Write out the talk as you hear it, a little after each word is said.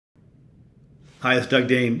Hi, it's Doug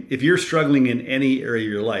Dane. If you're struggling in any area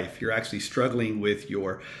of your life, you're actually struggling with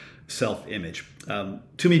your self-image.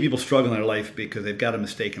 Too many people struggle in their life because they've got a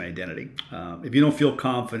mistaken identity. If you don't feel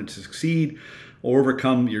confident to succeed or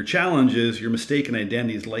overcome your challenges, your mistaken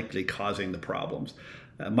identity is likely causing the problems.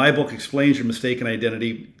 My book explains your mistaken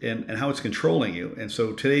identity and how it's controlling you. And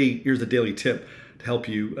so today, here's a daily tip to help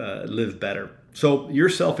you live better. So your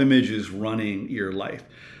self-image is running your life.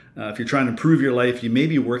 If you're trying to improve your life, you may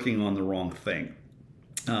be working on the wrong thing.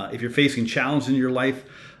 If you're facing challenges in your life,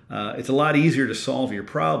 it's a lot easier to solve your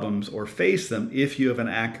problems or face them if you have an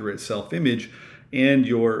accurate self-image and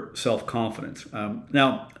your self-confidence.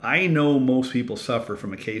 Now, I know most people suffer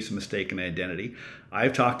from a case of mistaken identity.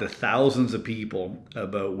 I've talked to thousands of people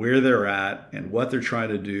about where they're at and what they're trying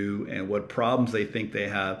to do and what problems they think they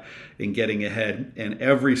have in getting ahead. And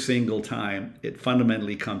every single time, it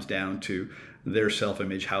fundamentally comes down to their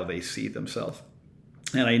self-image, how they see themselves.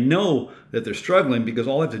 And I know that they're struggling because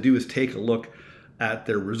all I have to do is take a look at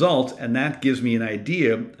their results, and that gives me an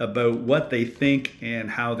idea about what they think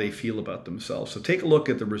and how they feel about themselves. So take a look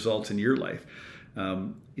at the results in your life,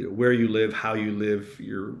 where you live, how you live,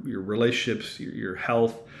 your relationships, your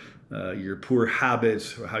health, your poor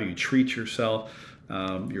habits, how you treat yourself,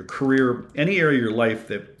 your career, any area of your life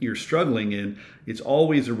that you're struggling in. It's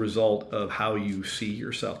always a result of how you see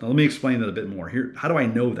yourself. Now, let me explain that a bit more. Here, how do I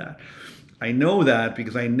know that? I know that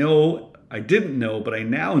because I didn't know, but I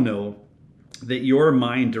now know that your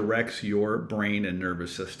mind directs your brain and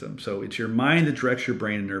nervous system. So it's your mind that directs your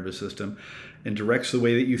brain and nervous system and directs the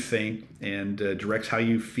way that you think and directs how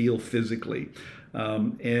you feel physically.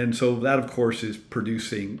 And so that, of course, is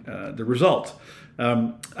producing the results.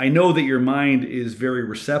 I know that your mind is very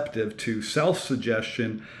receptive to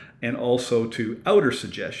self-suggestion and also to outer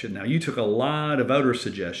suggestion. Now, you took a lot of outer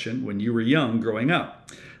suggestion when you were young growing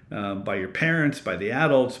up. By your parents, by the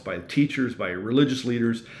adults, by the teachers, by your religious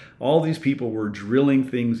leaders. All these people were drilling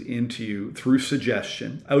things into you through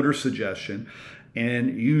suggestion, outer suggestion,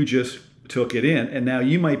 and you just took it in. And now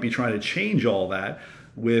you might be trying to change all that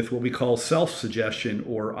with what we call self-suggestion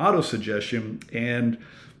or auto-suggestion, and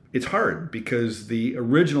it's hard because the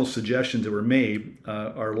original suggestions that were made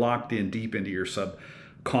are locked in deep into your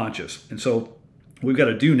subconscious. And so what we've got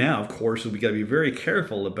to do now, of course, is we've got to be very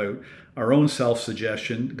careful about our own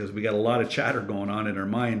self-suggestion because we got a lot of chatter going on in our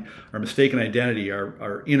mind. Our mistaken identity,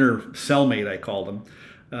 our inner cellmate, I call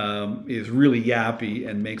them, is really yappy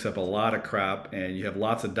and makes up a lot of crap, and you have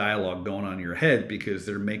lots of dialogue going on in your head because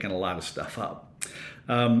they're making a lot of stuff up.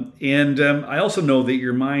 I also know that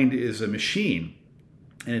your mind is a machine,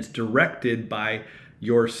 and it's directed by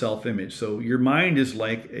your self-image. So your mind is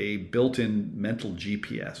like a built-in mental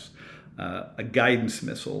GPS. A guidance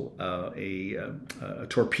missile, a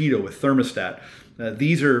torpedo, a thermostat.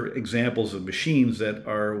 These are examples of machines that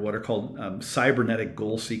are what are called cybernetic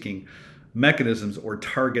goal-seeking mechanisms or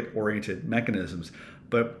target-oriented mechanisms.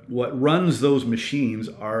 But what runs those machines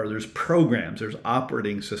there's programs, there's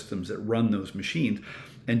operating systems that run those machines.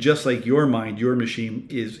 And just like your mind, your machine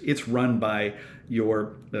it's run by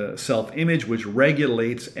your self-image, which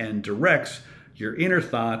regulates and directs your inner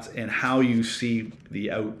thoughts and how you see the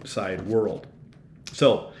outside world.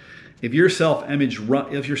 So, if your self-image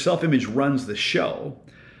runs the show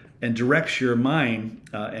and directs your mind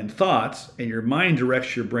and thoughts, and your mind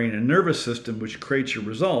directs your brain and nervous system, which creates your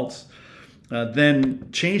results, then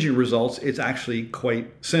changing results, it's actually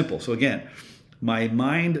quite simple. So again, my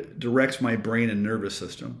mind directs my brain and nervous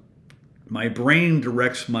system. My brain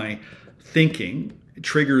directs my thinking, it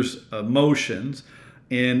triggers emotions,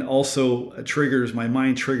 and also my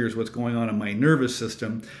mind triggers what's going on in my nervous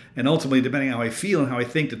system. And ultimately, depending on how I feel and how I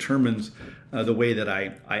think determines the way that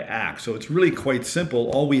I act. So it's really quite simple.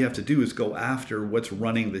 All we have to do is go after what's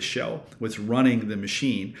running the show, what's running the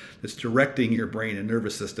machine that's directing your brain and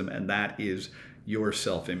nervous system, and that is your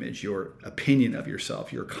self-image, your opinion of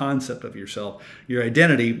yourself, your concept of yourself, your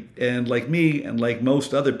identity. And like me and like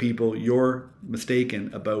most other people, you're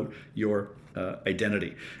mistaken about your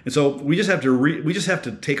identity. And so we just have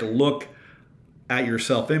to take a look at your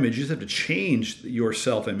self-image. You just have to change your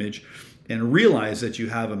self-image and realize that you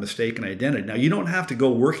have a mistaken identity. Now, you don't have to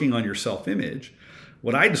go working on your self-image.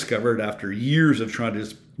 What I discovered after years of trying to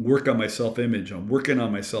just work on my self-image,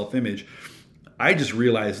 I just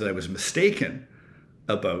realized that I was mistaken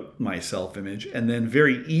about my self-image. And then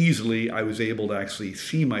very easily, I was able to actually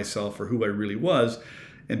see myself for who I really was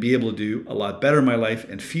and be able to do a lot better in my life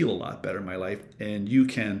and feel a lot better in my life. And you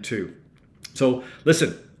can too. So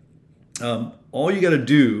listen, all you got to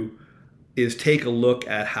do is take a look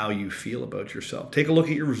at how you feel about yourself. Take a look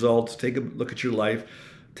at your results. Take a look at your life.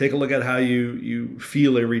 Take a look at how you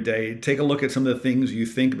feel every day. Take a look at some of the things you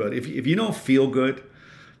think about. If you don't feel good,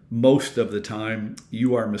 most of the time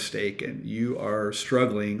you are mistaken. You are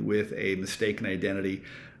struggling with a mistaken identity,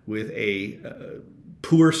 with a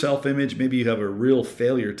poor self-image. Maybe you have a real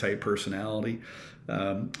failure type personality.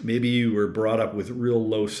 Maybe you were brought up with real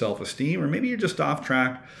low self-esteem, or maybe you're just off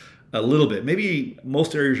track a little bit. Maybe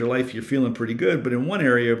most areas of your life you're feeling pretty good, but in one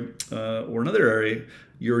area or another area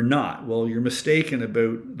you're not. Well, you're mistaken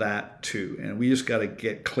about that too. And we just got to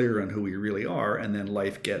get clear on who we really are, and then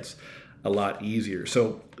life gets a lot easier.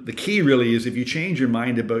 So the key really is, if you change your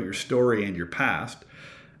mind about your story and your past,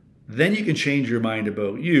 then you can change your mind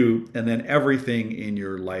about you, and then everything in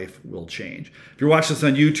your life will change. If you're watching this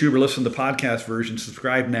on YouTube or listening to the podcast version,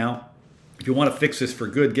 subscribe now. If you want to fix this for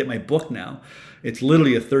good, get my book now. It's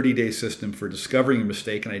literally a 30-day system for discovering your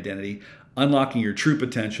mistaken identity, unlocking your true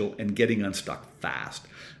potential, and getting unstuck fast.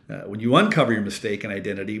 When you uncover your mistaken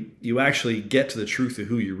identity, you actually get to the truth of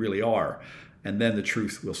who you really are, and then the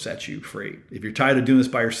truth will set you free. If you're tired of doing this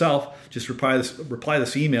by yourself, just reply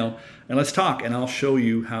this email and let's talk, and I'll show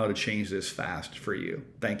you how to change this fast for you.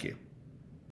 Thank you.